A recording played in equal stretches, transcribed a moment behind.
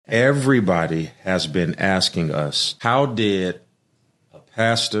Everybody has been asking us, how did a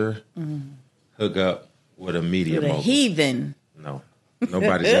pastor hook up with a media mogul? Heathen. No,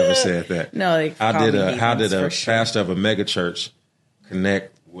 nobody's ever said that. No, how did a pastor of a megachurch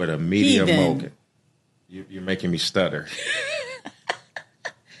connect with a media mogul? You're making me stutter.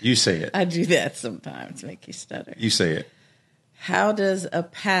 You say it. I do that sometimes, make you stutter. You say it. How does a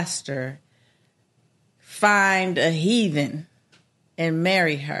pastor find a heathen and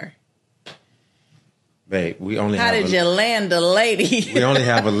marry her? Babe, we only How did you land a lady? We only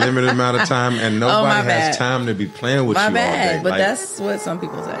have a limited amount of time, and nobody has time to be playing with you all day. But that's what some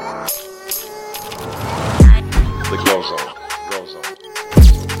people say. The Groow Zone.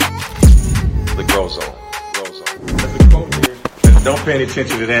 The Groow Zone. There's a quote here. Don't pay any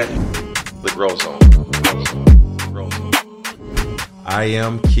attention to that. The Groow Zone. I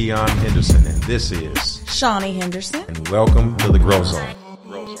am Keion Henderson, and this is Shaunie Henderson. And welcome to the Groow Zone.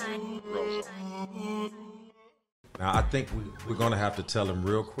 Now, I think we're going to have to tell them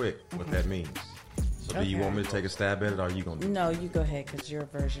real quick what that means. So do you want me to take a stab at it, or are you going to? No, you go ahead, because your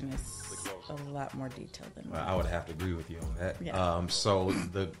version is a lot more detailed than mine. I would have to agree with you on that. Yeah. So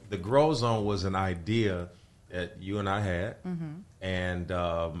the Groow Zone was an idea that you and I had, and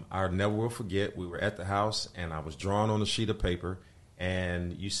I never will forget, we were at the house, and I was drawing on a sheet of paper,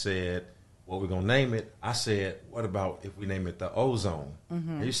 and you said, what we're going to name it? I said, what about if we name it the Ozone?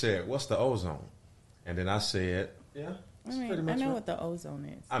 And you said, what's the Ozone? And then I said, yeah, I know what the ozone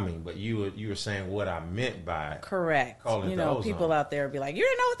is. I mean, but you were saying what I meant by correct. Calling it the ozone. People out there be like, you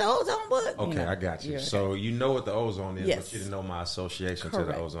didn't know what the ozone was. Okay, I got you. So you know what the ozone is, but you didn't know my association to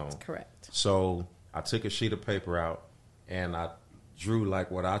the ozone. Correct. So I took a sheet of paper out and I drew like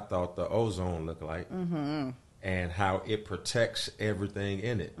what I thought the ozone looked like, and how it protects everything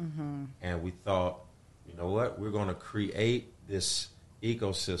in it. And we thought, you know what, we're going to create this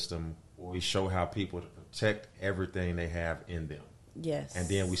ecosystem where we show how people protect everything they have in them. Yes. And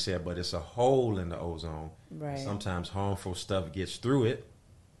then we said, but it's a hole in the ozone. Right. Sometimes harmful stuff gets through it.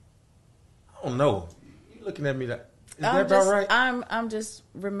 I don't know. You looking at me is that about right? I'm just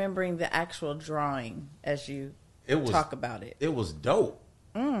remembering the actual drawing as you talk about it. It was dope.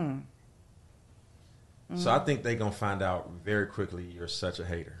 So I think they're going to find out very quickly you're such a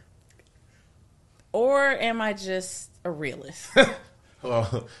hater. Or am I just a realist?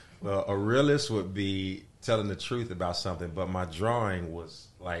 Well, a realist would be telling the truth about something, but my drawing was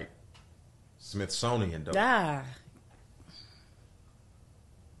like Smithsonian dope.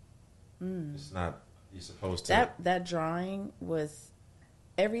 It's not, you're supposed to. That drawing was,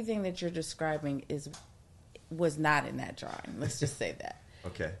 everything that you're describing was not in that drawing. Let's just say that.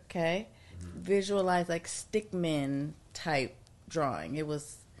 Okay? Visualize like stickman type drawing. It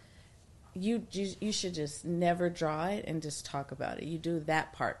was, you should just never draw it and just talk about it. You do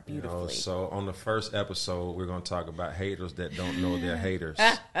that part beautifully. So on the first episode, we're going to talk about haters that don't know they're haters.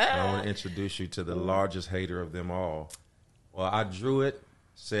 I want to introduce you to the largest hater of them all. Well, I drew it,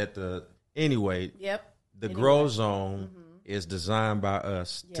 anyway. Yep. The Groow Zone is designed by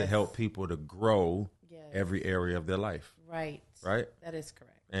us to help people to grow every area of their life. Right. That is correct.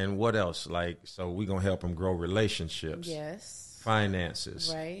 And what else? So we're going to help them grow relationships. Yes.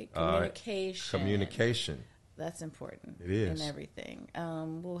 Finances. Right. Communication. That's important. It is. In everything.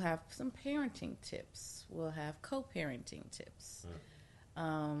 We'll have some parenting tips. We'll have co-parenting tips.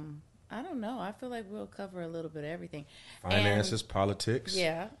 I don't know. I feel like we'll cover a little bit of everything. Finances, politics.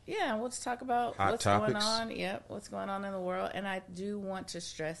 Yeah. Let's talk about what's topics. Going on. Yep. What's going on in the world. And I do want to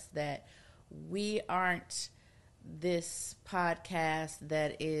stress that we aren't this podcast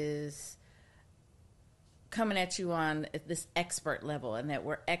that is coming at you on this expert level and that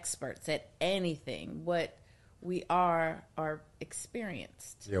we're experts at anything. What we are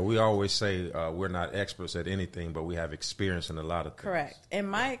experienced. Yeah, we always say we're not experts at anything, but we have experience in a lot of things. Correct. And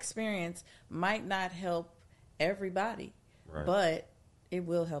my experience might not help everybody, but it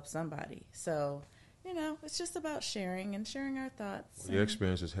will help somebody. So, it's just about sharing our thoughts. Well, your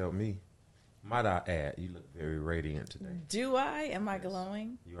experience has helped me. Might I add, you look very radiant today. Do I? Am I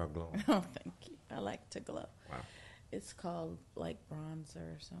glowing? You are glowing. Oh, thank you. I like to glow. Wow. It's called like bronzer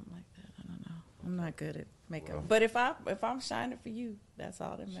or something like that. I don't know. I'm not good at makeup. But if I'm shining for you, that's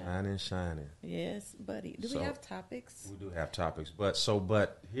all that matters. Shining. Yes, buddy. Do we have topics? We do have topics. But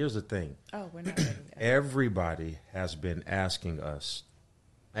here's the thing. Oh, we're not ready. Everybody has been asking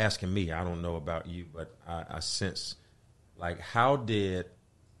me, I don't know about you, but I sense, like, how did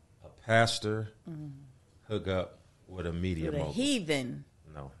a pastor hook up with a media mogul? A heathen.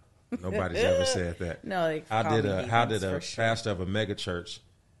 No. Nobody's ever said that. No, how did a pastor of a megachurch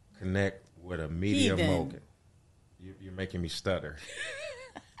connect with a media mogul? You're making me stutter.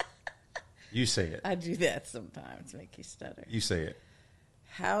 You say it. I do that sometimes, make you stutter. You say it.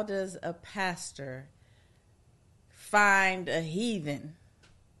 How does a pastor find a heathen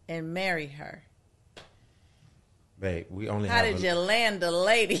and marry her? Babe, we only How did you land a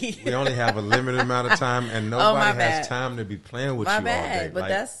lady? We only have a limited amount of time, and nobody has time to be playing with you all day. But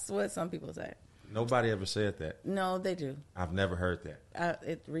that's what some people say. Nobody ever said that. No, they do. I've never heard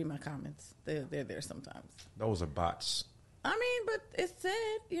that. Read my comments. They're there sometimes. Those are bots. I mean, but it's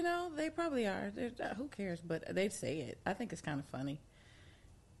said, they probably are. Who cares? But they say it. I think it's kind of funny.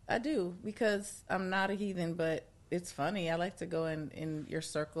 I do, because I'm not a heathen, but it's funny. I like to go in your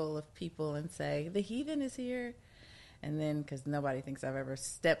circle of people and say, the heathen is here. And then, because nobody thinks I've ever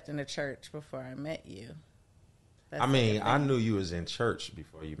stepped in a church before I met you. I mean, I knew you was in church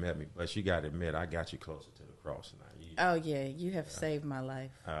before you met me, but you got to admit, I got you closer to the cross now. Yeah, you have saved my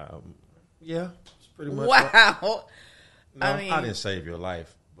life. Yeah, it's pretty much. Wow. No, I didn't save your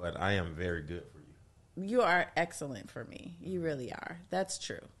life, but I am very good for you. You are excellent for me. You really are. That's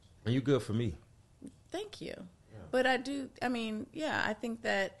true. And you're good for me. Thank you. Yeah. But I think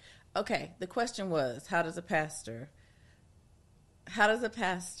that, okay, the question was, how does a pastor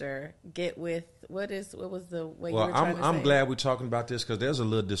get with, what was the way you were trying to say? I'm glad we're talking about this, because there's a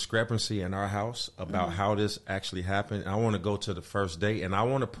little discrepancy in our house about how this actually happened. I want to go to the first date, and I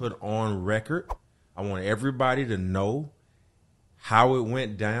want to put on record, I want everybody to know how it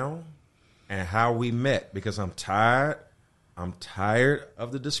went down and how we met, because I'm tired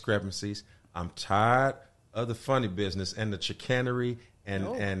of the discrepancies. I'm tired of the funny business and the chicanery and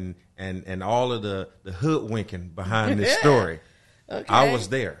all of the hoodwinking behind this story. Okay. I was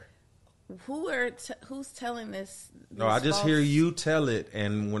there. Who's telling this? No, I just hear you tell it,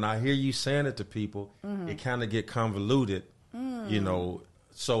 and when I hear you saying it to people, it kind of get convoluted,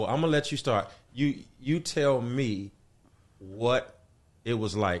 So I'm gonna let you start. You tell me what it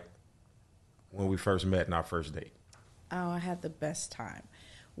was like when we first met in our first date. Oh, I had the best time.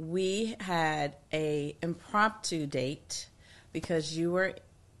 We had a impromptu date because you were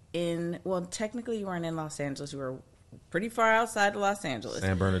technically you weren't in Los Angeles. You were pretty far outside of Los Angeles.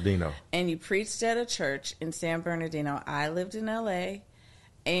 San Bernardino. And you preached at a church in San Bernardino. I lived in LA.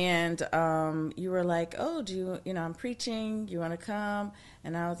 And you were like, oh, I'm preaching. You want to come?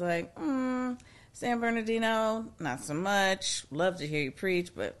 And I was like, San Bernardino, not so much. Love to hear you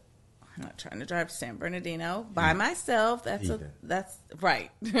preach, but I'm not trying to drive to San Bernardino by myself. That's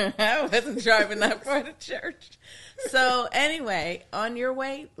right. I wasn't driving that far to church. So anyway, on your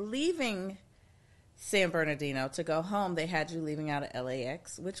way leaving San Bernardino to go home, they had you leaving out of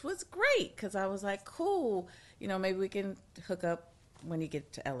LAX, which was great because I was like, cool, maybe we can hook up when you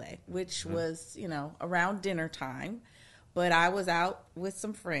get to LA, which was, around dinner time. But I was out with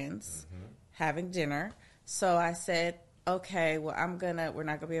some friends having dinner. So I said, okay, well, we're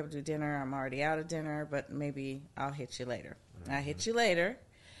not going to be able to do dinner. I'm already out of dinner, but maybe I'll hit you later. I hit you later,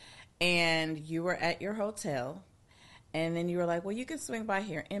 and you were at your hotel, and then you were like, well, you can swing by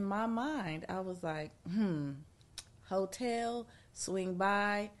here. In my mind, I was like, hotel, swing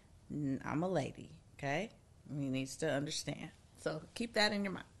by. I'm a lady, okay? You needs to understand. So keep that in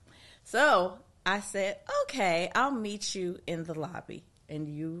your mind. So I said, okay, I'll meet you in the lobby. And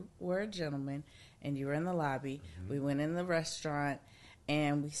you were a gentleman, and you were in the lobby. We went in the restaurant,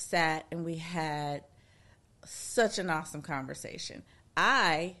 and we sat, and we had such an awesome conversation.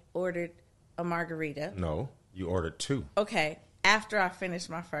 I ordered a margarita. No, you ordered two. Okay. After I finished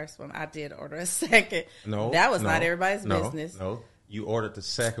my first one, I did order a second. No. That was not everybody's business. No. You ordered the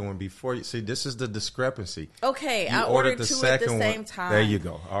second one before you. See, this is the discrepancy. Okay, I ordered two at the same time. There you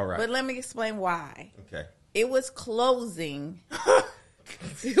go. All right. But let me explain why. Okay. It was closing.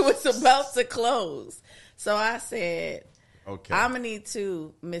 It was about to close. So I said, okay, I'm going to need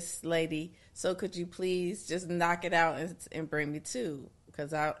two, Miss Lady. So could you please just knock it out and bring me two?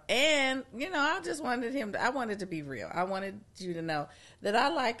 Because I just wanted I wanted to be real. I wanted you to know that I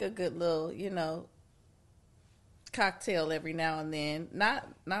like a good little, cocktail every now and then. Not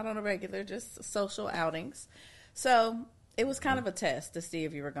on a regular, just social outings. So it was kind of a test to see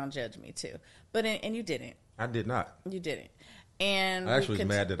if you were going to judge me too. And you didn't. I did not. You didn't. And I actually was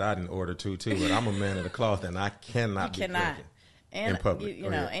mad that I didn't order two too, but I'm a man of the cloth and I cannot be drinking in public.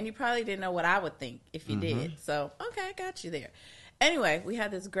 And you probably didn't know what I would think if you did. So, okay, I got you there. Anyway, we had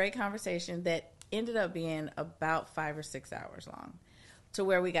this great conversation that ended up being about 5 or 6 hours long, to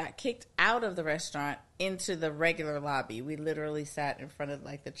where we got kicked out of the restaurant into the regular lobby. We literally sat in front of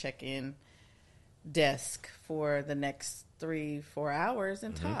the check-in desk for the next 3-4 hours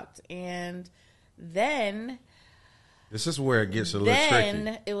and talked. And then... This is where it gets a little tricky.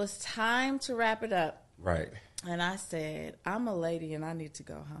 Then it was time to wrap it up. Right. And I said, I'm a lady and I need to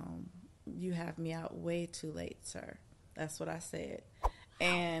go home. you have me out way too late, sir. That's what I said.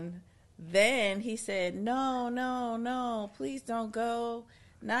 And then he said, no, please don't go.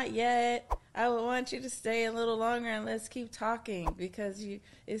 Not yet. I would want you to stay a little longer and let's keep talking because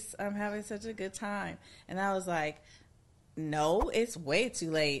I'm having such a good time. And I was like, no, it's way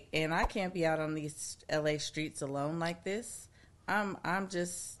too late, and I can't be out on these LA streets alone like this. I'm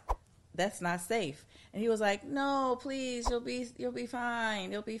just, that's not safe. And he was like, no, please, you'll be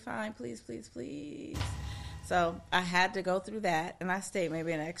fine. You'll be fine. Please, please, please. So I had to go through that, and I stayed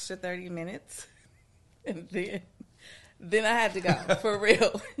maybe an extra 30 minutes. And then I had to go, for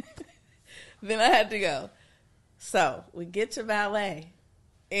real. Then I had to go. So we get to valet,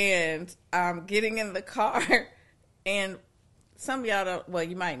 and I'm getting in the car, and some of y'all don't, well,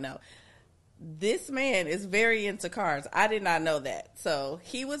 you might know. This man is very into cars. I did not know that. So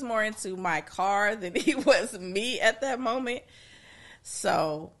he was more into my car than he was me at that moment.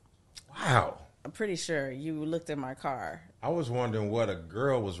 So. Wow. I'm pretty sure you looked at my car. I was wondering what a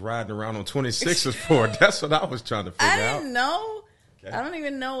girl was riding around on 26s for. That's what I was trying to figure out. I didn't know. Okay. I don't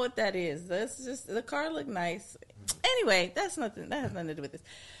even know what that is. That's just, the car looked nice. Anyway, that's nothing. That has nothing to do with this.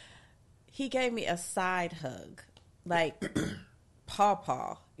 He gave me a side hug. Like,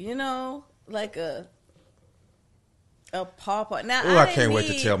 paw, you know? Like a paw. Now, I can't wait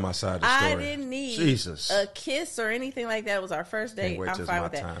to tell my side of the story. I didn't need Jesus. a kiss or anything like that. It was our first date. I'm fine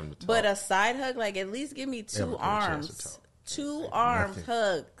with that. But a side hug, like at least give me two arms. Two arms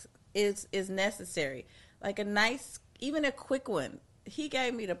hugs is necessary. Like a nice, even a quick one. He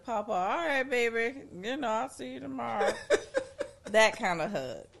gave me the paw. All right, baby. You know, I'll see you tomorrow. That kind of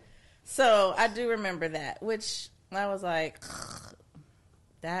hug. So I do remember that, which I was like,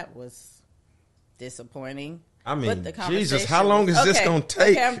 that was disappointing. I mean, Jesus, how long is this going to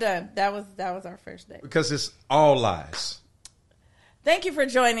take? Okay, I'm done. That was our first date. Because it's all lies. Thank you for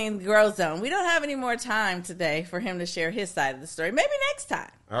joining the Groow Zone. We don't have any more time today for him to share his side of the story. Maybe next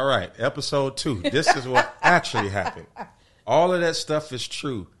time. All right, episode 2. This is what actually happened. All of that stuff is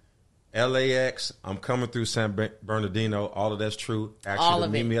true. LAX, I'm coming through San Bernardino. All of that's true. Actually,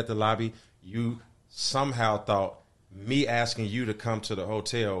 meet me at the lobby. You somehow thought me asking you to come to the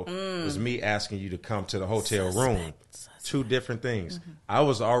hotel was me asking you to come to the hotel room. Suspect. 2 different things. Mm-hmm. I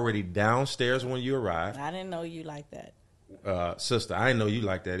was already downstairs when you arrived. I didn't know you like that. Sister, I didn't know you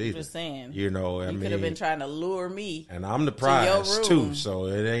like that either. Just saying. You know, you could have been trying to lure me. And I'm the prize, too, so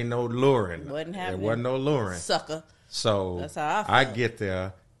it ain't no luring. Wasn't happening. It wasn't no luring. Sucker. So that's how I get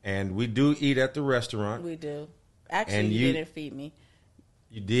there, and we do eat at the restaurant. We do. Actually, you didn't feed me.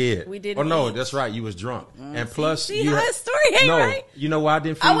 You did. We didn't. Oh no, eat. That's right. You was drunk, and plus, see how that story ain't right. You know why I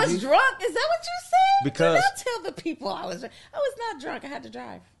didn't feed you? I was drunk. Is that what you said? Because do not tell the people I was not drunk. I had to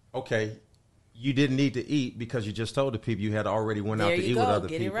drive. Okay, you didn't need to eat because you just told the people you had already went out to eat with other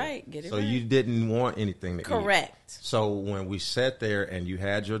people. Get it right. So you didn't want anything to eat. Correct. So when we sat there and you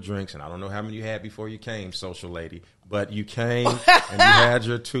had your drinks, and I don't know how many you had before you came, social lady, but you came and you had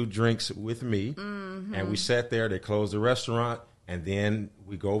your 2 drinks with me, and we sat there. They closed the restaurant. And then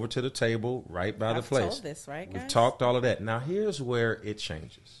we go over to the table right by the place. I've told this, right, guys? We've talked all of that. Now, here's where it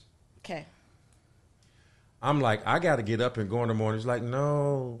changes. Okay. I'm like, I got to get up and go in the morning. He's like,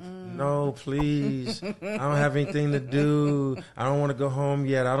 no, please. I don't have anything to do. I don't want to go home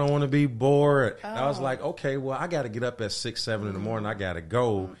yet. I don't want to be bored. Oh. I was like, okay, well, I got to get up at 6, 7 in the morning. I got to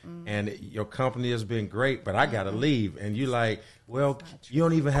go. And your company has been great, but I got to leave. And you like, well, you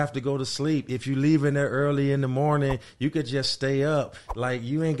don't even have to go to sleep. If you leave in there early in the morning, you could just stay up. Like,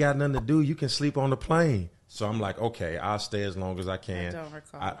 you ain't got nothing to do. You can sleep on the plane. So I'm like, okay, I'll stay as long as I can. I don't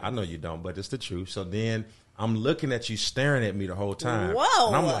recall. I know you don't, but it's the truth. So then I'm looking at you staring at me the whole time. Whoa.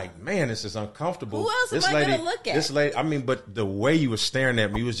 And I'm like, man, this is uncomfortable. Who else am I going to look at? This lady, I mean, but the way you were staring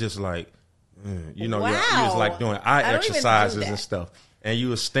at me was just like, you know, wow. you was like doing eye exercises and stuff. And you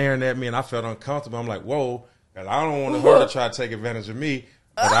were staring at me and I felt uncomfortable. I'm like, whoa, and I don't want her to try to take advantage of me,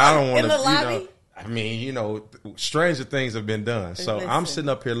 but I don't want to, lobby? I mean, you know, stranger things have been done. So I'm sitting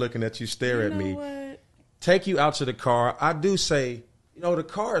up here looking at you stare at me. What? Take you out to the car. I do say, you know, the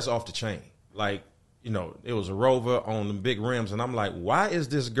car is off the chain. Like, you know, it was a Rover on the big rims. And I'm like, why is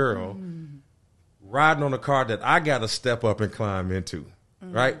this girl riding on a car that I got to step up and climb into,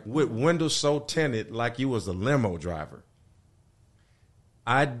 right? With windows so tinted like you was a limo driver.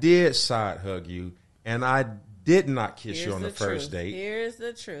 I did side hug you, and I did not kiss you on the first date. Here's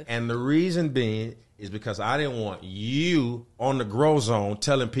the truth. And the reason being is because I didn't want you on the Groow Zone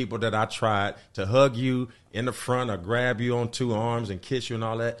telling people that I tried to hug you in the front or grab you on 2 arms and kiss you and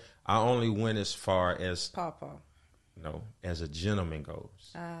all that. I only went as far as Pawpaw. No, as a gentleman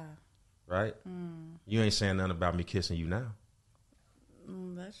goes. Ah. Right? You ain't saying nothing about me kissing you now.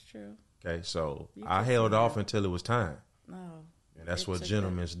 That's true. Okay, so I held off until it was time. No. And that's what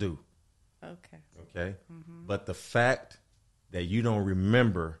gentlemen do. Okay. Okay? Mm-hmm. But the fact that you don't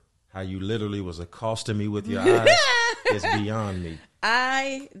remember how you literally was accosting me with your eyes is beyond me.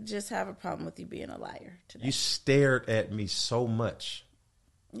 I just have a problem with you being a liar today. You stared at me so much.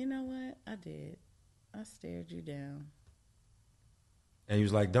 You know what? I did. I stared you down. And he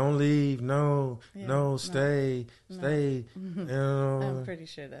was like, don't leave. No, stay. Stay. You know. I'm pretty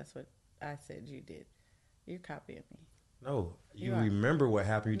sure that's what I said you did. You're copying me. No, you remember what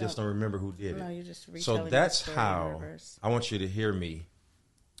happened. You just don't remember who did it. No, you just retelling So that's the story how in reverse. I want you to hear me.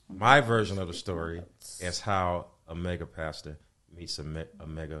 My version of the story is how a mega pastor meets a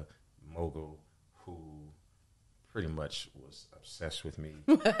mega mogul who pretty much was obsessed with me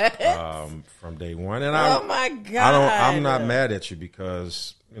from day one. And my God. I'm not mad at you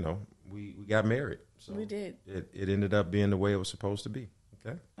because, we got married. So we did. It ended up being the way it was supposed to be.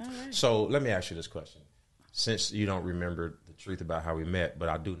 Okay. All right. So let me ask you this question. Since you don't remember the truth about how we met, but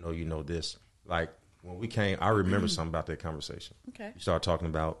I do know you know this. Like, when we came, I remember something about that conversation. Okay. You started talking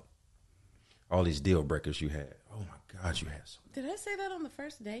about all these deal breakers you had. Oh, my God, you had so many. Did I say that on the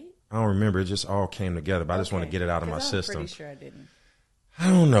first date? I don't remember. It just all came together, but I just want to get it out of my system. I'm pretty sure I didn't. I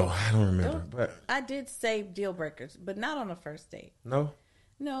don't know. I don't remember. But I did say deal breakers, but not on the first date. No?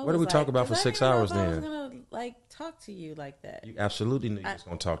 No. What did we talk about for 6 hours then? I was going to, talk to you like that. You absolutely knew you was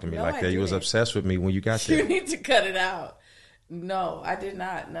going to talk to me like I that. You was didn't. obsessed with me when you got there. You need to cut it out. No, I did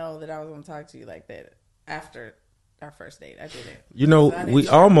not know that I was going to talk to you like that after our first date. I didn't. We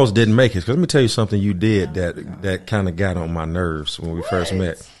almost didn't make it. Because let me tell you something you did that kind of got on my nerves when we first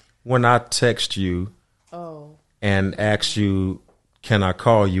met. When I text you and asked you, can I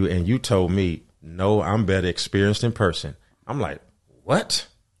call you? And you told me, no, I'm better experienced in person. I'm like, what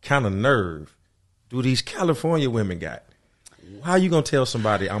kind of nerve do these California women got? How are you going to tell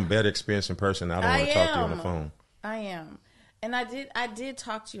somebody I'm better experienced in person and I don't want to talk to you on the phone? I am. And I did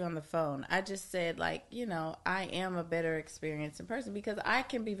talk to you on the phone. I just said, I am a better experience in person because I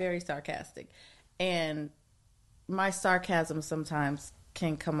can be very sarcastic. And my sarcasm sometimes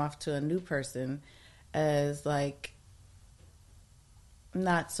can come off to a new person as,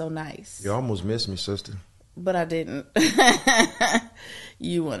 not so nice. You almost missed me, sister. But I didn't.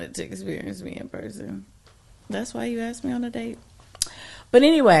 You wanted to experience me in person. That's why you asked me on a date. But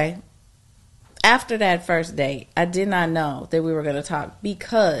anyway, after that first date, I did not know that we were going to talk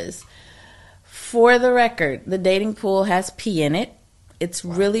because, for the record, the dating pool has pee in it. It's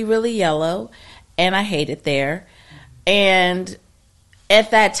really, really yellow, and I hate it there. And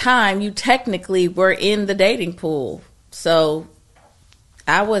at that time, you technically were in the dating pool. So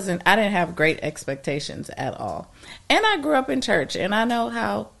I didn't have great expectations at all. And I grew up in church, and I know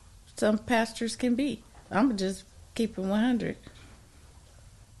how some pastors can be. I'm just keeping 100.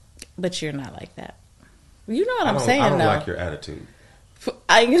 But you're not like that. You know what I'm saying, though. I don't like your attitude.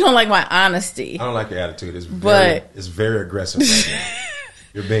 You don't like my honesty. I don't like your attitude. It's very aggressive right now.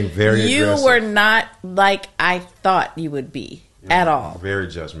 You're being very aggressive. You were not like I thought you would be at all. Very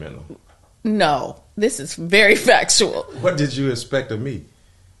judgmental. No, this is very factual. What did you expect of me?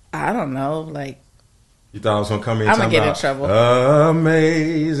 I don't know, You thought I was going to come in I'm and going to get in trouble.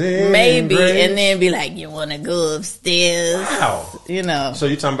 Amazing Maybe, grace. and then be like, you want to go upstairs? Wow. So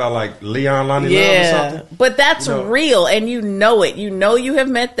you talking about Leon Lonnie Love or something? But that's real, and you know it. You know you have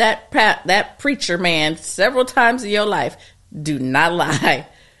met that preacher man several times in your life. Do not lie.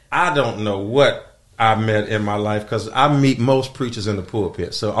 I don't know what I met in my life because I meet most preachers in the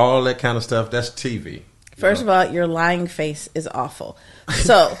pulpit. So all that kind of stuff, that's TV. First of all, your lying face is awful.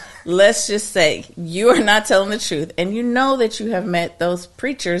 So let's just say you are not telling the truth. And you know that you have met those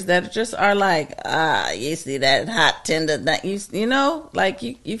preachers that just are you see that hot tender, that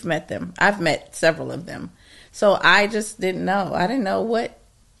you've met them. I've met several of them. So I just didn't know. I didn't know what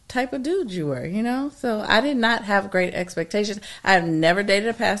type of dude you were, So I did not have great expectations. I've never dated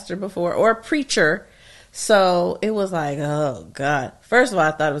a pastor before or a preacher. So it was oh, God. First of all,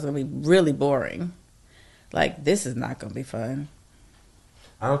 I thought it was going to be really boring. This is not going to be fun.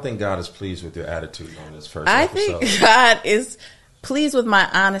 I don't think God is pleased with your attitude on this first episode. I think God is pleased with my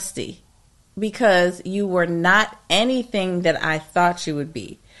honesty because you were not anything that I thought you would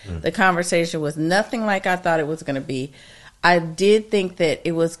be. The conversation was nothing like I thought it was going to be. I did think that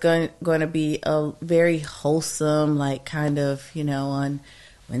it was going to be a very wholesome, kind of, on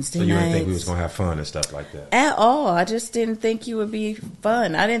Wednesday nights. So you didn't think we was going to have fun and stuff like that? At all. I just didn't think you would be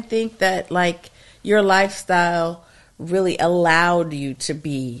fun. I didn't think that, your lifestyle really allowed you to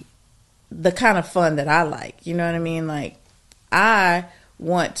be the kind of fun that I like. You know what I mean? I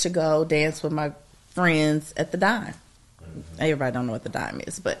want to go dance with my friends at the dime. everybody don't know what the dime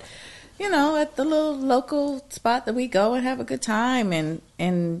is, but at the little local spot that we go and have a good time,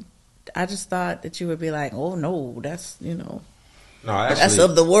 and I just thought that you would be like, oh no, that's No, that's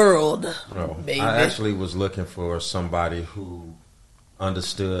of the world. No, baby. I actually was looking for somebody who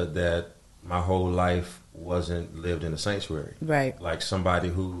understood that my whole life wasn't lived in a sanctuary. Right. Like somebody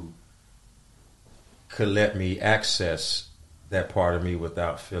who could let me access that part of me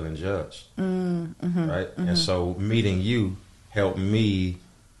without feeling judged. Mm-hmm. Right. Mm-hmm. And so meeting you helped me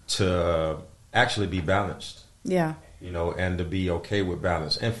to actually be balanced. Yeah. And to be okay with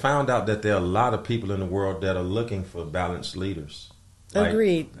balance. And found out that there are a lot of people in the world that are looking for balanced leaders.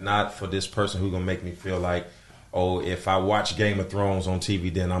 Agreed. Not for this person who's going to make me feel like, oh, if I watch Game of Thrones on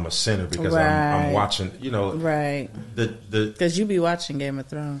TV, then I'm a sinner because I'm watching, Right. Because you be watching Game of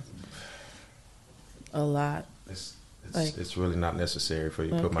Thrones a lot. It's really not necessary for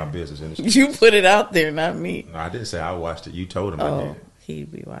you to put my business in the You put it out there, not me. No, I didn't say I watched it. You told him I did.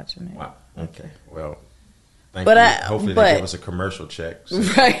 He'd be watching it. Wow. Okay. Well, thank you. Hopefully they give us a commercial check. So.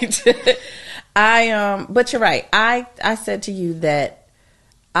 Right. But you're right. I said to you that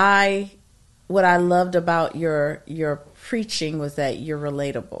what I loved about your preaching was that you're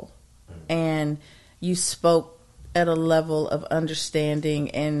relatable, and you spoke at a level of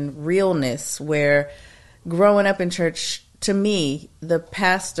understanding and realness where growing up in church, to me, the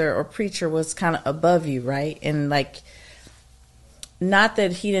pastor or preacher was kind of above you, right? And like, not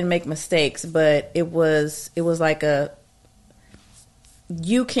that he didn't make mistakes, but it was like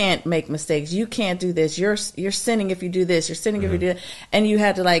you can't make mistakes. You can't do this. You're sinning if you do this. You're sinning if you do that. And you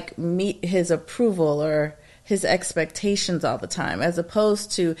had to like meet his approval or his expectations all the time, as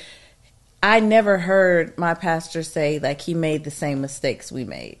opposed to, I never heard my pastor say like he made the same mistakes we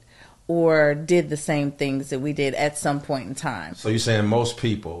made or did the same things that we did at some point in time. So you're saying most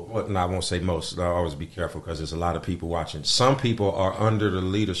people, I won't say most, I'll always be careful because there's a lot of people watching. Some people are under the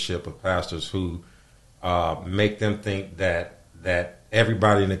leadership of pastors who make them think that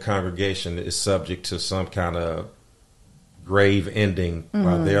everybody in the congregation is subject to some kind of grave ending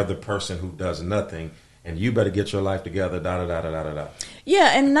while they're the person who does nothing, and you better get your life together, da-da-da-da-da-da-da.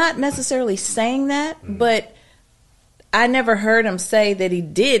 Yeah, and not necessarily saying that, but I never heard him say that he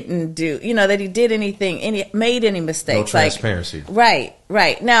didn't do, that he did anything, made any mistakes. No transparency. Right.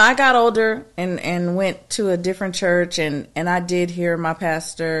 Now, I got older and went to a different church, and I did hear my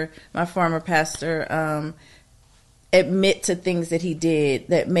former pastor, admit to things that he did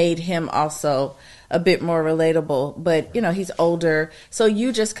that made him also a bit more relatable. But, he's older. So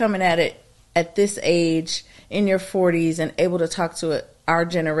you just coming at it at this age in your 40s and able to talk to our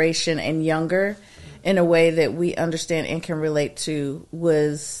generation and younger in a way that we understand and can relate to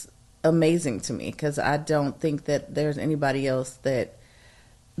was amazing to me, because I don't think that there's anybody else that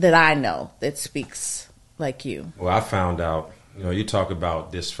I know that speaks like you. Well, I found out, you talk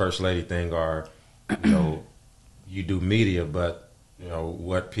about this first lady thing, or, you do media, but,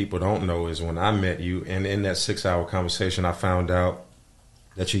 what people don't know is when I met you, and in that 6-hour conversation, I found out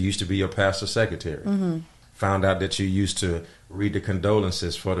that you used to be your pastor's secretary. Mm-hmm. Found out that you used to read the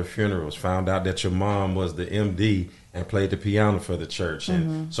condolences for the funerals. Found out that your mom was the MD and played the piano for the church.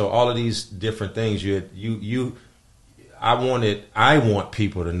 And so all of these different things, I want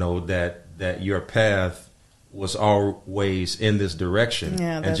people to know that your path was always in this direction.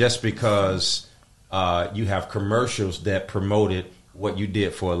 Yeah, and just because you have commercials that promoted what you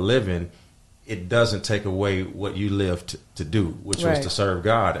did for a living, it doesn't take away what you lived to do, which was to serve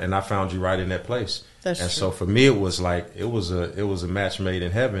God. And I found you right in that place. That's true. So for me, it was like it was a match made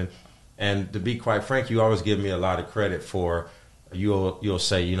in heaven. And to be quite frank, you always give me a lot of credit for you'll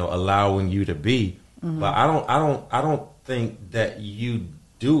say allowing you to be. Mm-hmm. But I don't think that you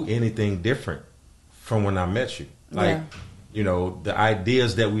do anything different from when I met you. Like the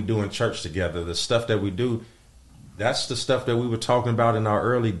ideas that we do in church together, the stuff that we do, that's the stuff that we were talking about in our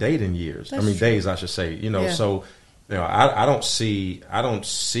early dating years. Days, I should say. So I don't see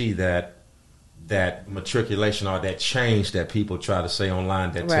that matriculation or that change that people try to say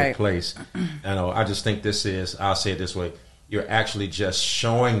online that took place. I just think I'll say it this way, you're actually just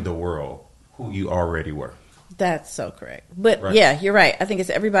showing the world who you already were. That's so correct. But yeah, you're right. I think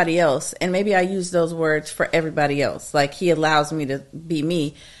it's everybody else. And maybe I use those words for everybody else. Like, he allows me to be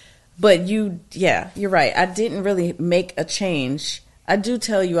me. But you're right. I didn't really make a change. I do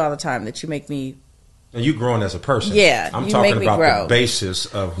tell you all the time that you make me. And you growing as a person. Yeah. I'm talking about the basis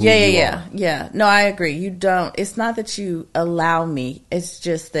of who you are. Yeah. No, I agree. You don't. It's not that you allow me. It's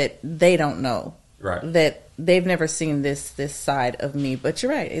just that they don't know. Right. they've never seen this side of me. But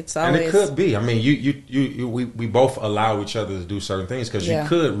you're right. It's always, and it could be. I mean, we both allow each other to do certain things because you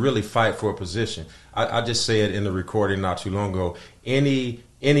could really fight for a position. I just said in the recording not too long ago, any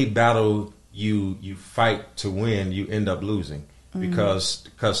battle you fight to win, you end up losing because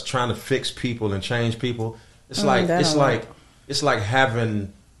trying to fix people and change people, it's like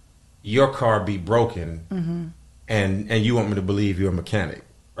having your car be broken and you want me to believe you're a mechanic,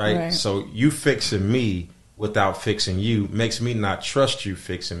 right? So you fixing me without fixing you makes me not trust you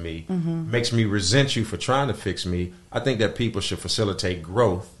fixing me, makes me resent you for trying to fix me. I think that people should facilitate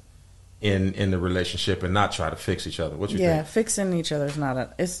growth in the relationship and not try to fix each other. What you think? Yeah, fixing each other is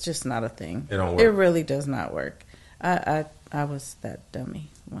it's just not a thing. It don't work. It really does not work. I was that dummy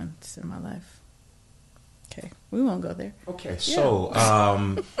once in my life. Okay, we won't go there. Okay, so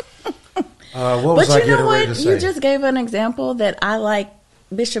what was I getting ready to say? You just gave an example that I like.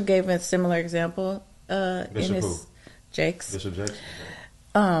 Bishop gave a similar example Bishop in his who? Jakes. Bishop Jakes?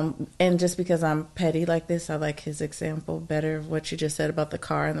 And just because I'm petty like this, I like his example better of what you just said about the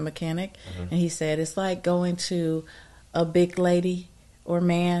car and the mechanic. And he said, it's like going to a big lady or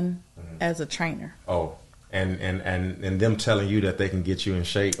man as a trainer. Oh, and them telling you that they can get you in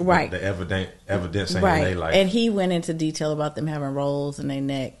shape. Right. The evidence ain't right. in their life. And he went into detail about them having rolls in their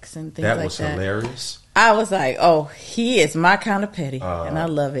necks and things like that. That was hilarious. I was like, oh, he is my kind of petty. And I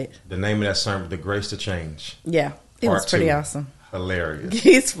love it. The name of that sermon, The Grace to Change. Yeah. It was pretty awesome. Hilarious.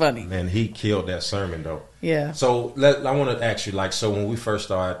 He's funny. And he killed that sermon, though. Yeah. So I want to ask you, like, so when we first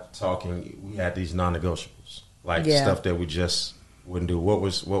started talking, we had these non-negotiables, like stuff that we just wouldn't do. What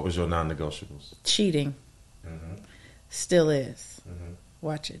was your non-negotiables? Cheating. Still is.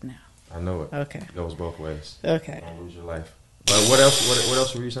 Watch it now. I know it. Okay. It goes both ways. Okay. Don't lose your life. But what else? What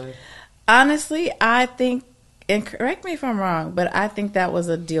else were you saying? Honestly, I think, and correct me if I'm wrong, but I think that was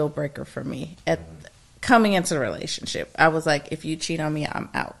a deal breaker for me at coming into the relationship. I was like, if you cheat on me, I'm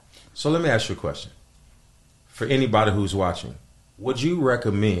out. So let me ask you a question. For anybody who's watching, would you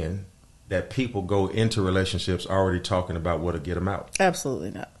recommend that people go into relationships already talking about what'll get them out?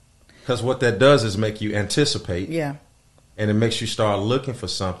 Absolutely not. Because what that does is make you anticipate. Yeah. And it makes you start looking for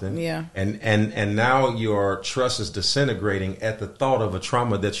something. Yeah. And now your trust is disintegrating at the thought of a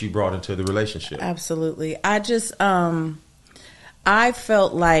trauma that you brought into the relationship. Absolutely. I just, I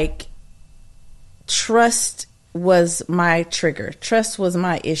felt like trust was my trigger. Trust was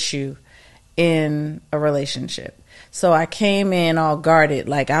my issue in a relationship. So I came in all guarded,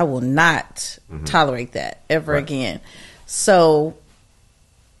 like I will not tolerate that ever again. So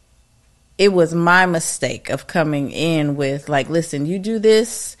it was my mistake of coming in with like, listen, you do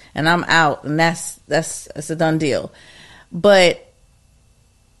this and I'm out, and that's a done deal. But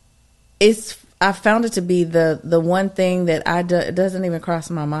I found it to be the one thing that it doesn't even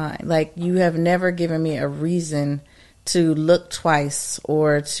cross my mind. Like, you have never given me a reason to look twice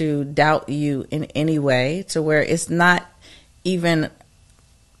or to doubt you in any way, to where it's not even,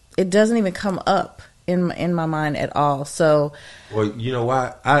 it doesn't even come up in my mind at all. So, well, you know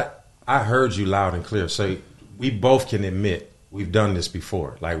why? I heard you loud and clear. So we both can admit we've done this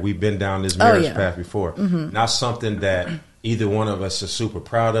before. Like, we've been down this marriage path before. Not something that either one of us is super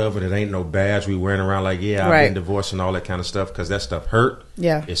proud of, and it ain't no badge we wearing around like, I've been divorced and all that kind of stuff, because that stuff hurt.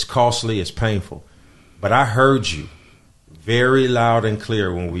 Yeah. It's costly. It's painful. But I heard you very loud and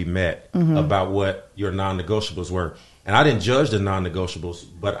clear when we met about what your non-negotiables were. And I didn't judge the non-negotiables,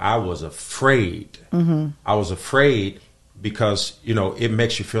 but I was afraid. I was afraid because, you know, it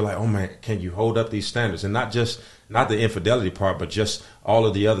makes you feel like, oh man, can you hold up these standards? And not the infidelity part, but just all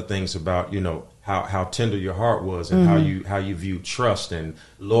of the other things about, you know, how tender your heart was and how you view trust and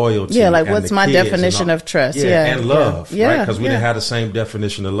loyalty. Yeah, like, what's my definition of trust? And love, yeah. right? Because we didn't have the same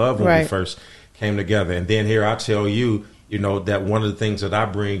definition of love when we first came together. And then here I tell you, you know, that one of the things that I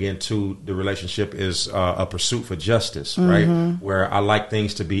bring into the relationship is a pursuit for justice, right? Where I like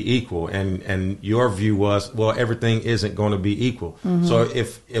things to be equal. And your view was, well, everything isn't going to be equal. So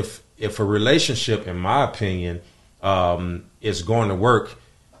if a relationship, in my opinion, is going to work,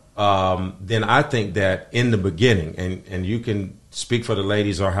 then I think that in the beginning, and you can speak for the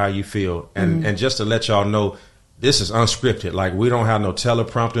ladies or how you feel, and just to let y'all know, this is unscripted. Like, we don't have no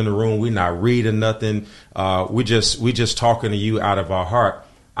teleprompter in the room. We're not reading nothing. We just talking to you out of our heart.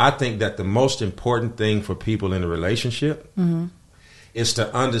 I think that the most important thing for people in a relationship is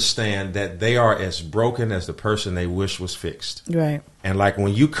to understand that they are as broken as the person they wish was fixed. Right. And like,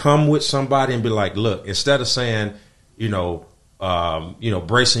 when you come with somebody and be like, look, instead of saying,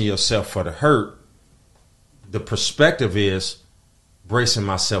 bracing yourself for the hurt, the perspective is bracing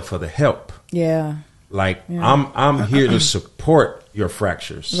myself for the help. Yeah. Like, I'm here to support your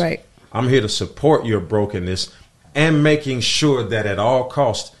fractures. Right. I'm here to support your brokenness and making sure that at all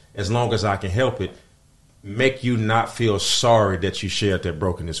costs, as long as I can help it, make you not feel sorry that you shared that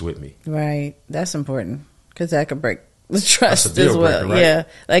brokenness with me. Right. That's important because that could break the trust as well. Breaker, right? Yeah.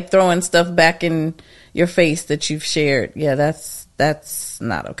 Like throwing stuff back in your face that you've shared. Yeah, that's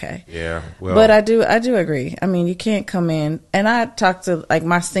not okay. Yeah. Well, but I do agree. I mean, you can't come in, and I talk to like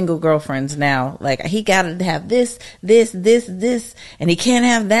my single girlfriends now, like he got to have this, and he can't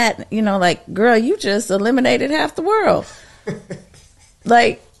have that. You know, like, girl, you just eliminated half the world.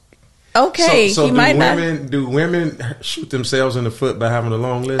 Like, okay, so he might not. Do women shoot themselves in the foot by having a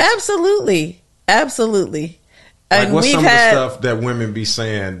long list? Absolutely. Like, And what's some of the stuff that women be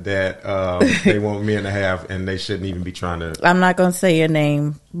saying that they want men to have, and they shouldn't even be trying to? I'm not going to say your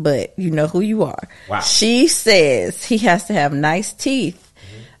name, but you know who you are. Wow. She says he has to have nice teeth,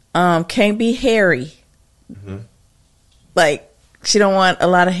 can't be hairy. Mm-hmm. Like, she don't want a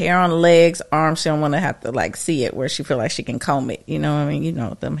lot of hair on the legs, arms. She don't want to have to like see it where she feel like she can comb it. You know what I mean? You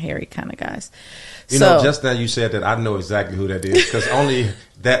know, them hairy kind of guys. You know, just now you said that, I know exactly who that is because only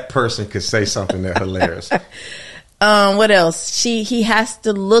that person could say something that hilarious. What else? He has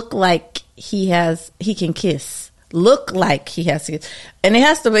to look like he can kiss. Look like he has to kiss. And it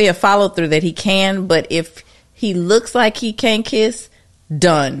has to be a follow through that he can, but if he looks like he can't kiss,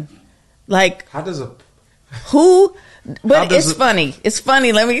 done. Like, how does it's funny. It's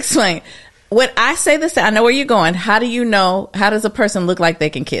funny. Let me explain. When I say this, I know where you're going. How do you know? How does a person look like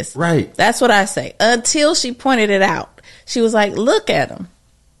they can kiss? Right. That's what I say. Until she pointed it out. She was like, look at him.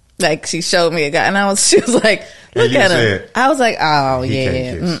 Like, she showed me a guy, and she was like, look at him. I was like, oh,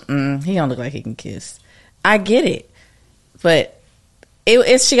 yeah. He don't look like he can kiss. I get it. But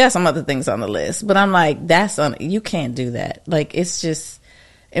she got some other things on the list. But I'm like, you can't do that. Like, it's just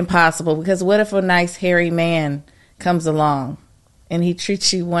impossible. Because what if a nice hairy man comes along and he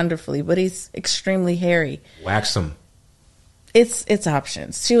treats you wonderfully, but he's extremely hairy? Wax him. It's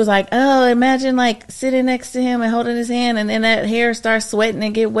options. She was like, oh, imagine like sitting next to him and holding his hand, and then that hair starts sweating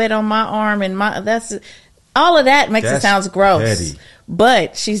and get wet on my arm, and all of that makes it sound gross. Petty.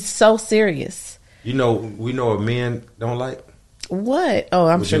 But she's so serious. You know, we know what men don't like. What? Oh,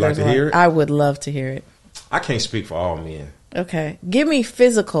 I'm sure. Would you like to hear it? I would love to hear it. I can't speak for all men. Okay, give me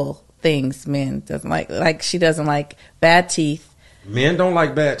physical things men doesn't like. Like, she doesn't like bad teeth. Men don't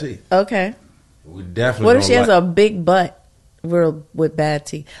like bad teeth. Okay. We definitely. What if she has a big butt? With bad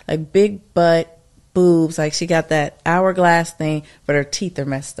teeth, like big butt, boobs, like she got that hourglass thing, but her teeth are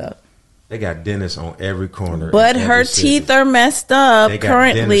messed up. They got dentists on every corner. But her teeth are messed up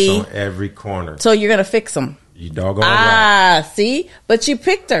currently. Dentists on every corner. So you're gonna fix them. You doggone right. See, but you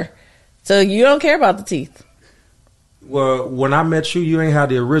picked her, so you don't care about the teeth. Well, when I met you, you ain't had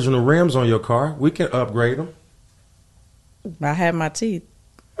the original rims on your car. We can upgrade them. I had my teeth.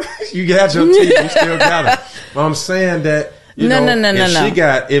 You got your teeth. You still got them. But I'm saying that. No.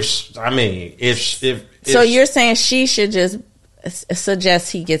 So you're saying she should just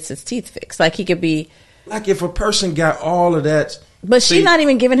suggest he gets his teeth fixed, like he could be like, if a person got all of that, but she's not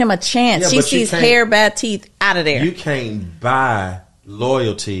even giving him a chance. She sees hair, bad teeth, out of there. You can't buy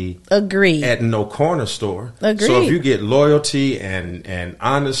loyalty. Agreed. At no corner store. Agreed. So if you get loyalty and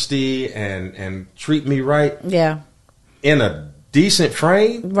honesty and treat me right, in a decent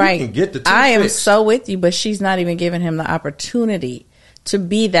frame, right, you can get the teeth I am fixed. So with you, but she's not even giving him the opportunity to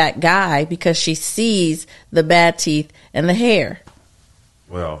be that guy because she sees the bad teeth and the hair.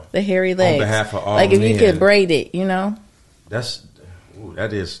 Well, the hairy legs. On behalf of all like, if men, you could braid it, you know. We've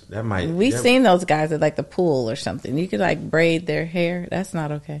seen those guys at like the pool or something. You could like braid their hair. That's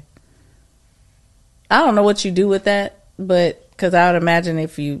not okay. I don't know what you do with that, but because I would imagine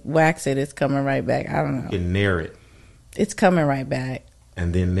if you wax it, it's coming right back. I don't know. You can nair it. It's coming right back.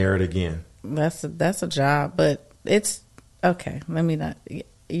 And then nair it again. That's a job, but it's okay. Let me not.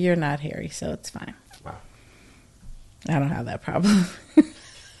 You're not hairy, so it's fine. Wow. I don't have that problem.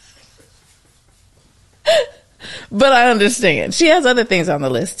 But I understand. She has other things on the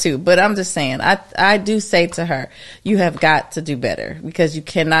list too. But I'm just saying, I do say to her, you have got to do better because you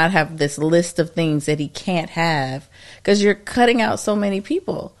cannot have this list of things that he can't have because you're cutting out so many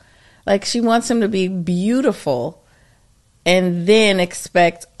people. Like, she wants him to be beautiful and then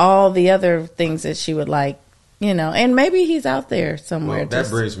expect all the other things that she would like, you know, and maybe he's out there somewhere. Well, that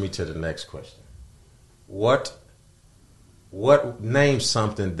brings me to the next question. What name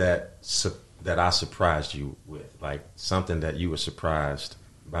something that I surprised you with, like something that you were surprised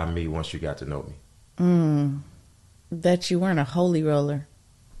by me once you got to know me? That you weren't a holy roller.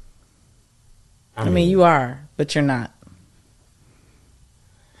 I mean, you are, but you're not.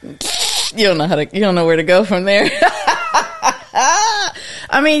 You don't know where to go from there.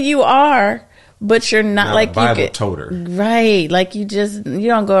 I mean, you are, but you're not like a Bible you toter. Right. Like you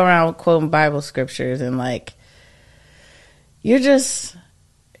don't go around quoting Bible scriptures and like, you're just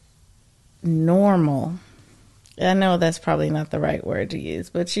normal. I know that's probably not the right word to use,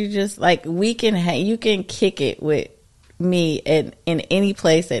 but you just like, you can kick it with me in any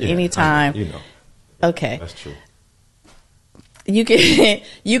place at any time. Okay. That's true. You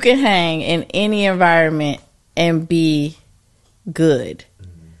can hang in any environment and be good.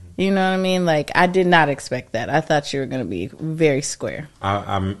 You know what I mean? Like, I did not expect that. I thought you were going to be very square.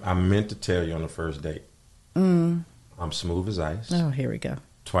 I meant to tell you on the first date. I'm smooth as ice. Oh, here we go.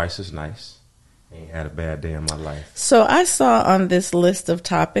 Twice as nice. Ain't had a bad day in my life. So I saw on this list of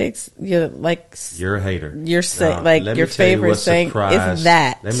topics, you're a hater. You're saying like your favorite saying is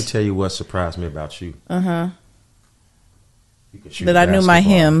that. Let me tell you what surprised me about you. That I knew my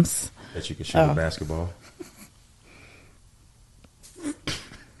hymns. That you could shoot a basketball.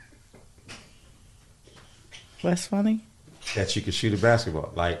 What's funny? That you could shoot a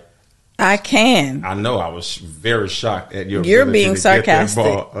basketball. Like, I can. I know. I was very shocked at your You're ability being to sarcastic. get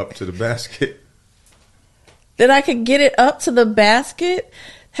that ball up to the basket. That I could get it up to the basket?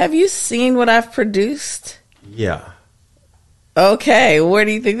 Have you seen what I've produced? Yeah. Okay. Where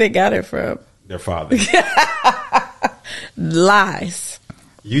do you think they got it from? Their father. Lies.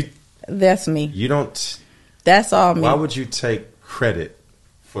 That's me. You don't. That's all me. Why would you take credit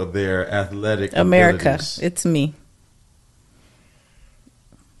for their athletic America? abilities? It's me.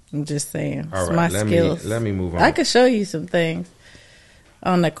 I'm just saying. All It's right, my skills. let me move on. I could show you some things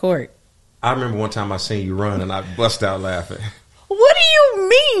on the court. I remember one time I seen you run and I bust out laughing. What do you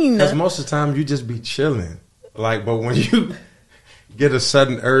mean? Because most of the time you just be chilling. Like, but when you get a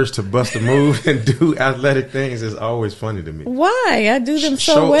sudden urge to bust a move and do athletic things, it's always funny to me. Why? I do them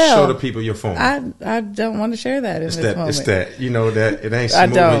so well. Show the people your phone. I don't want to share that in this moment. It's that, that it ain't I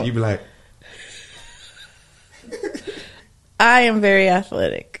smooth. don't. You be like. I am very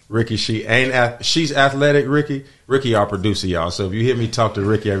athletic. Ricky, she's athletic, Ricky. Ricky, our producer, y'all. So if you hear me talk to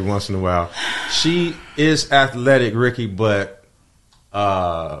Ricky every once in a while, she is athletic, Ricky, but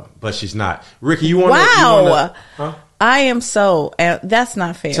she's not. Ricky, you want to? Wow. Huh? I am so. That's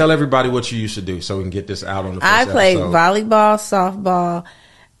not fair. Tell everybody what you used to do so we can get this out on the first I played episode. volleyball,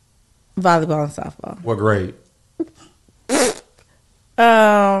 and softball. What grade?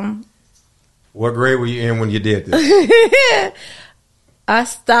 What grade were you in when you did this? I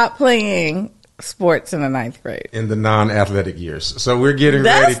stopped playing sports in the 9th grade. In the non-athletic years. So we're getting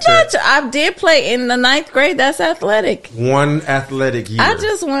That's ready to... I did play in the 9th grade. That's athletic. One athletic year. I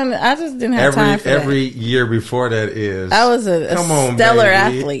just didn't have time for that. Every year before that is... I was a stellar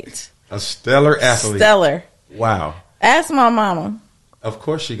athlete. A stellar athlete. Stellar. Wow. Ask my mama. Of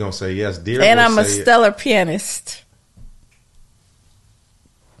course she's going to say yes. Dear, and I'm a stellar pianist.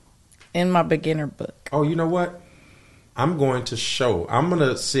 In my beginner book. Oh, you know what? I'm going to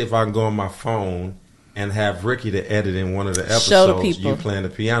see if I can go on my phone and have Ricky to edit in one of the episodes. Show the people. You playing the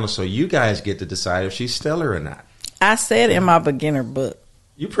piano, so you guys get to decide if she's stellar or not. I said in my beginner book.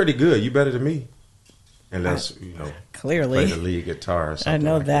 You're pretty good. You better than me. Unless, clearly play the lead guitar or something. I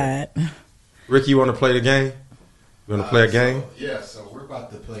know like that. Ricky, you want to play the game? You want to play a game? So we're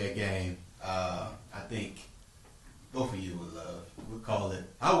about to play a game. I think both of you would love. We'll call it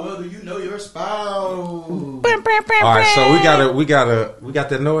 "How Well Do You Know Your Spouse?" All right, so we got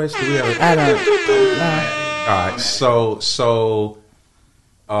that noise. Do we have I don't. All right, so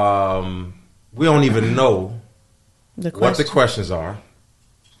we don't even know what the questions are.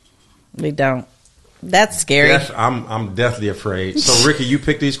 We don't. That's scary. I'm deathly afraid. So Ricky, you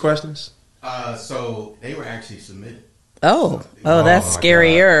picked these questions? So they were actually submitted. Oh, that's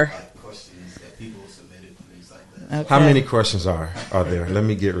scarier. Like questions that people submitted, things like that. Okay. How many questions are there? Let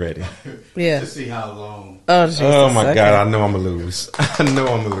me get ready. Yeah. To see how long. Oh, Jesus. Oh my Okay. God! I know I'm gonna lose. I know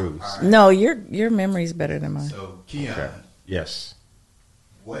I'm gonna lose. Right. No, your memory's better than mine. So Keion, Yes.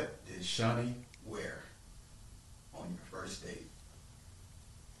 what did Shaunie wear on your first date?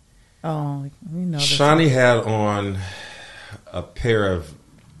 Oh, you know. this Shaunie had on a pair of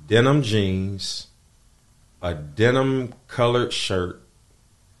denim jeans, a denim colored shirt,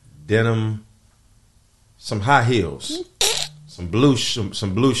 some high heels, some blue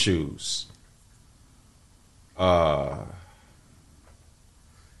shoes.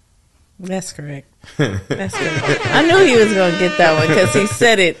 That's correct. That's correct. I knew he was going to get that one because he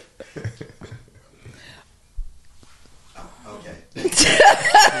said it. Okay.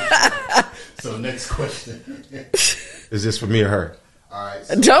 So next question. Is this for me or her? All right.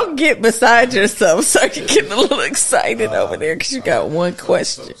 So, Don't get beside yourself so you're getting a little excited over there because you got one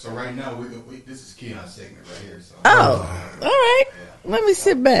question. So right now, this is Keion's segment right here. So, Oh, all right. Yeah. Let me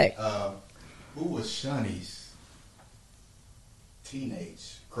sit back. Who was Shaunie's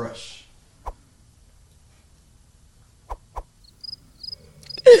teenage crush?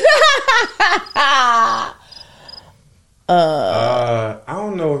 I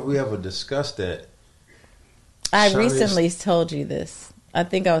don't know if we ever discussed that. I Shaunie's- recently told you this. I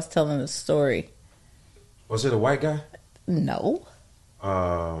think I was telling a story. Was it a white guy? No.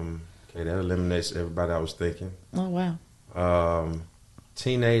 Okay, that eliminates everybody I was thinking. Oh, wow.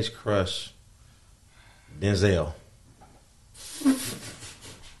 Teenage crush, Denzel.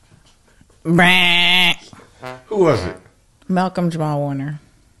 Brah. Who was it? Malcolm Jamal Warner.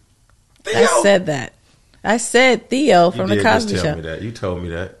 Theo? I said that. I said Theo from You the did Cosby just tell Show. me that. You told me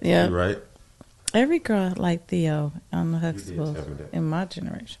that. Yeah. You're right. Every girl liked Theo on the did Huxtables tell me that. in my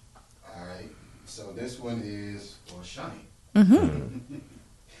generation. All right. So this one is for Shaunie. Mm-hmm.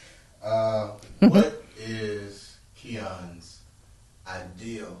 What is Keion's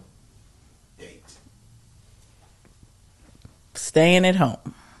ideal date? Staying at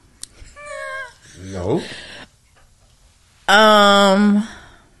home. No.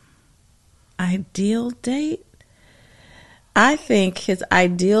 Ideal date? I think his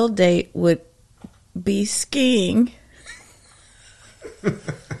ideal date would be skiing.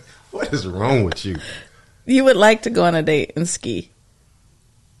 What is wrong with you? You would like to go on a date and ski.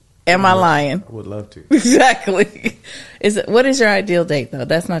 Am I lying? I would love to. Exactly. What is your ideal date, though?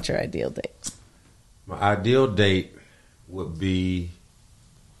 That's not your ideal date. My ideal date would be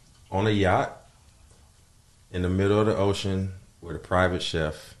on a yacht in the middle of the ocean with a private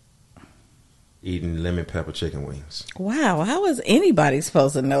chef eating lemon pepper chicken wings. Wow. How is anybody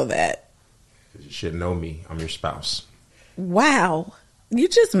supposed to know that? You should know me. I'm your spouse. Wow. You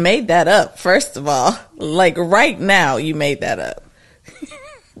just made that up, first of all. Like right now, you made that up.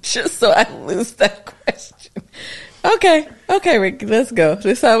 Just so I lose that question. Okay, Ricky, let's go.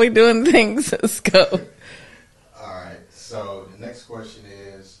 This is how we doing things. Let's go. All right. So the next question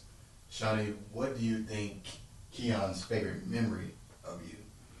is, Shaunie, what do you think Keion's favorite memory of you?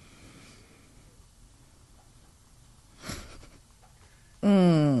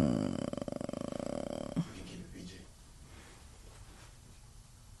 You can keep it PG.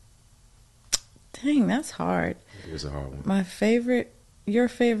 Dang, that's hard. It is a hard one. Your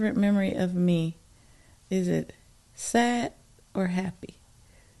favorite memory of me, is it sad or happy?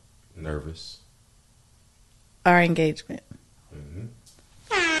 Nervous. Our engagement.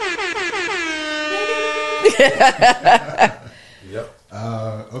 Yep.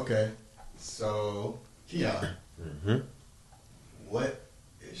 Okay. So, Keion, what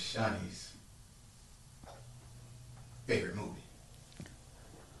is Shaunie's favorite movie?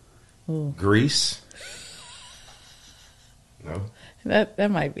 Grease. No.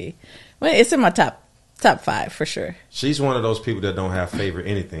 That might be. Well, it's in my top 5 for sure. She's one of those people that don't have favorite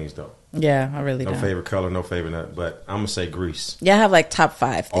anythings though. Yeah, I really No don't. favorite color, no favorite nothing. But I'm gonna say Grease Yeah, I have like top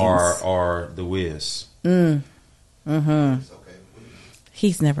 5 things. or The Wiz. It's okay.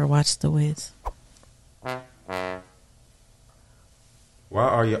 He's never watched The Wiz. Why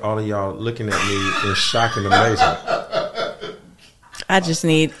are all of y'all looking at me in shock and amazement? I just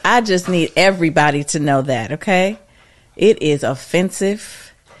need everybody to know that, okay? It is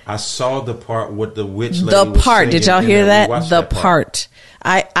offensive. I saw the part with the witch lady. The was part, did singing, y'all and hear then we that? watched The that part.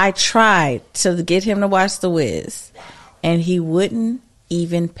 I tried to get him to watch The Wiz, and he wouldn't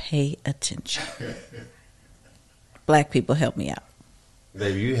even pay attention. Black people, help me out.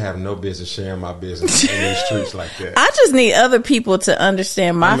 Baby, you have no business sharing my business in these streets like that. I just need other people to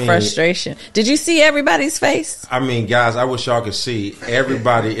understand my I mean- frustration. Did you see everybody's face? I mean, guys, I wish y'all could see.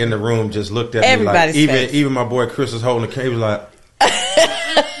 Everybody in the room just looked at me like, Everybody's face. even my boy Chris was holding the cable. He was like,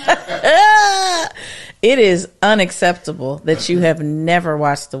 It is unacceptable that you have never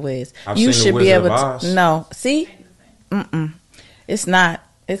watched The Wiz. I've You seen The should be Wizard able of to. Oz. No, see, it's not.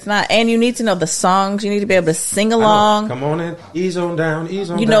 It's not. And you need to know the songs. You need to be able to sing along. come on in, ease on down, ease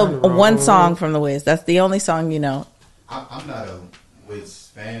on You down. know the road. one song from The Wiz. That's the only song you know. I'm not a Wiz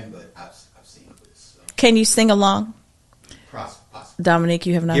fan, but I've seen Wiz. So. Can you sing along? Possibly. Dominique,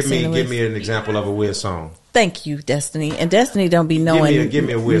 you have not Give seen The Wiz. me an example of a Wiz song. Thank you, Destiny. And Destiny don't be knowing Give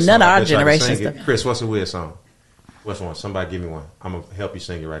me a Wiz none song. of I our bet you I can generation sing it. stuff. Chris, what's a Wiz song? What's one? Somebody give me one. I'm gonna help you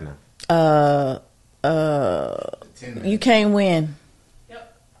sing it right now. You can't win.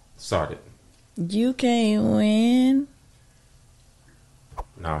 Started. You can't win.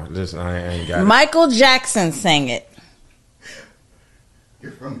 No, listen, I ain't got it. Michael Jackson sang it.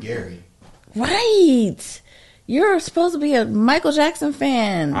 You're from Gary. Right. You're supposed to be a Michael Jackson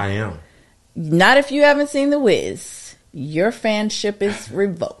fan. I am. Not if you haven't seen The Wiz. Your fanship is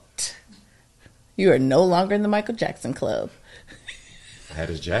revoked. You are no longer in the Michael Jackson club. I had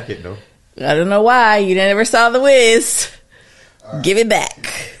his jacket, though. I don't know why. You never saw the whiz. Right. Give it back.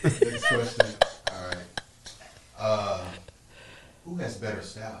 Next question. All right. Who has better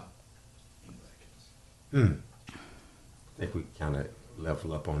style? I think we kind of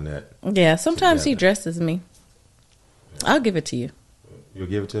level up on that. Yeah, sometimes he dresses me. I'll give it to you. You'll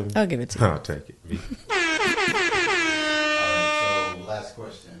give it to me? I'll give it to you. I'll take it. All right, so last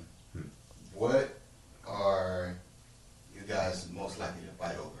question. What are you guys most likely to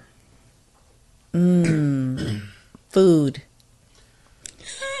fight over? Food.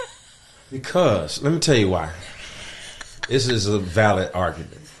 Because, let me tell you why. This is a valid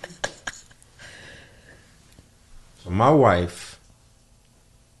argument. So my wife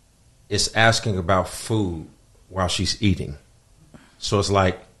is asking about food while she's eating. So it's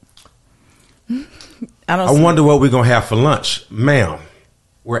like, I wonder what we're going to have for lunch. Ma'am,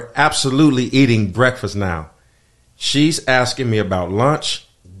 we're absolutely eating breakfast now. She's asking me about lunch,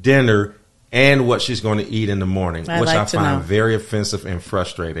 dinner, and what she's going to eat in the morning, which I find very offensive and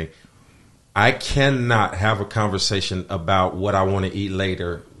frustrating. I cannot have a conversation about what I want to eat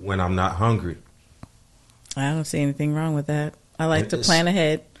later when I'm not hungry. I don't see anything wrong with that. I like to plan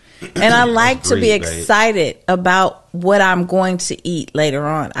ahead. And I like to be excited about what I'm going to eat later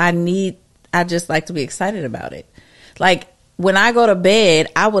on. I just like to be excited about it. Like when I go to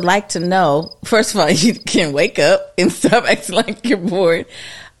bed, I would like to know, first of all, you can wake up and stop acting like you're bored.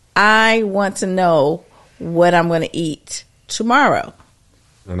 I want to know what I'm going to eat tomorrow.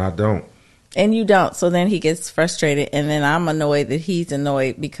 And I don't. And you don't. So then he gets frustrated. And then I'm annoyed that he's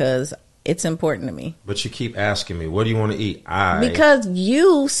annoyed because it's important to me. But you keep asking me, what do you want to eat? Because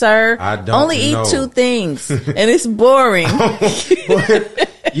you, sir, only eat two things. And it's boring.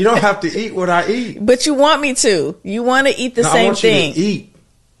 You don't have to eat what I eat. But you want me to. You want to eat the same thing. You to eat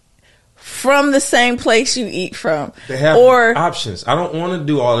from the same place you eat from. They have options. I don't want to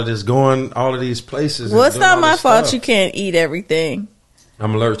do all of this, going all of these places. Well, it's not my fault you can't eat everything.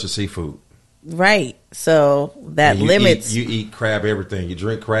 I'm allergic to seafood. Right. So that limits. You eat crab everything. You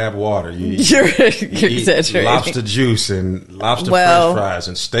drink crab water. You you're eat lobster juice and lobster french fries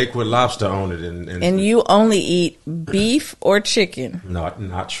and steak with lobster on it. And you only eat beef or chicken.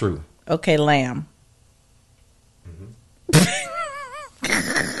 Not true. Okay, lamb. Mm-hmm.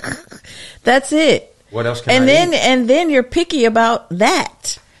 That's it. What else can I eat? And then you're picky about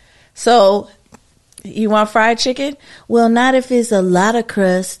that. So you want fried chicken? Well, not if it's a lot of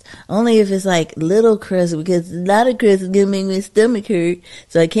crust. Only if it's like little crust, because a lot of crust is going to make my stomach hurt.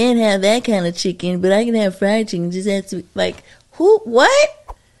 So I can't have that kind of chicken, but I can have fried chicken. Just has to be like,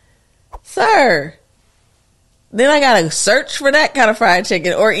 what? Sir. Then I got to search for that kind of fried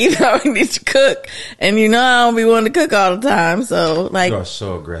chicken, or either I need to cook. And I don't be wanting to cook all the time. So like, you are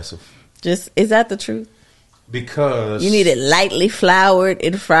so aggressive. Is that the truth? Because you need it lightly floured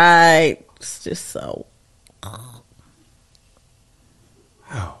and fried. It's just so.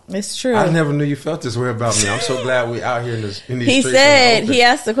 Wow. It's true. I never knew you felt this way about me. I'm so glad we out here in these streets. He said, he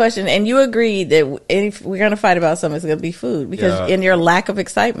asked the question, and you agreed that if we're going to fight about something, it's going to be food, because in your lack of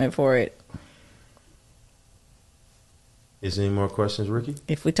excitement for it. Is there any more questions, Ricky?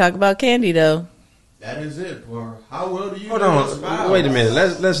 If we talk about candy, though. That is it. Or how well do you Hold on. Wait a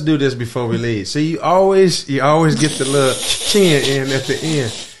minute. Let's do this before we leave. See, you always get the little chin in at the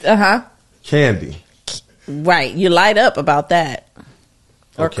end. Uh-huh. Candy. Right. You light up about that.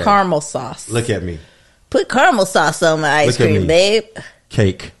 Or caramel sauce. Look at me. Put caramel sauce on my ice cream, babe.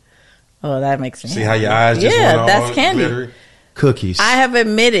 Cake. Oh, that makes me happy. How your eyes just went all that's candy. Glittery. Cookies. I have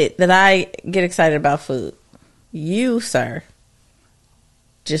admitted that I get excited about food. You, sir,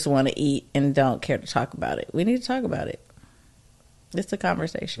 just want to eat and don't care to talk about it. We need to talk about it. It's a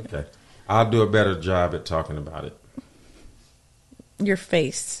conversation. Okay. I'll do a better job at talking about it. Your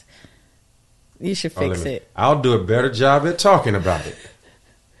face. You should fix it. I'll do a better job at talking about it.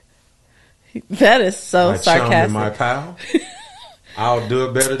 That is so sarcastic. Chum and my pal. I'll do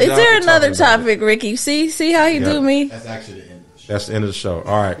a better job. Is there another topic, Ricky? See how you do me? That's actually the end of the show. That's the end of the show.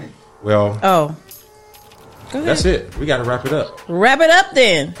 All right. Well. Oh. Go ahead. That's it. We got to wrap it up. Wrap it up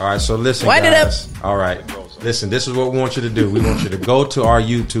then. All right. So listen, Wind guys. it up. All right. Listen, this is what we want you to do. We want you to go to our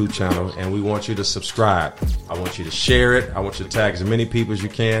YouTube channel and we want you to subscribe. I want you to share it. I want you to tag as many people as you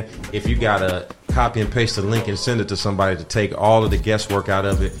can. If you got to copy and paste the link and send it to somebody to take all of the guesswork out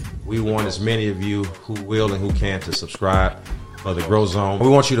of it, we want as many of you who will and who can to subscribe for the Groow Zone. We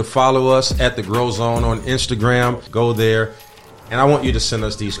want you to follow us at the Groow Zone on Instagram. Go there. And I want you to send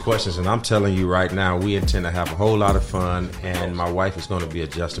us these questions. And I'm telling you right now, we intend to have a whole lot of fun. And my wife is going to be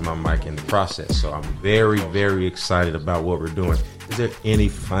adjusting my mic in the process. So I'm very, very excited about what we're doing. Is there any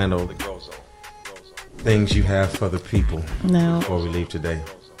final things you have for the people No. before we leave today?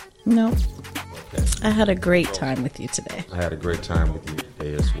 No. Okay. I had a great time with you today. I had a great time with you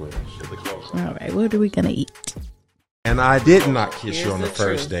today as well. All right, what are we going to eat? And I did not kiss you Here's on the the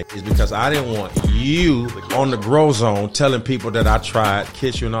first truth. day. It's because I didn't want you on the Groow Zone telling people that I tried,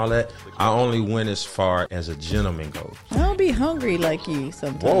 kiss you and all that. I only went as far as a gentleman goes. I don't be hungry like you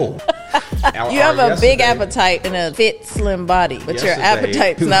sometimes. Whoa. You have a big appetite and a fit, slim body, but your Yesterday-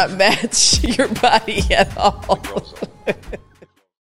 appetite's not match your body at all.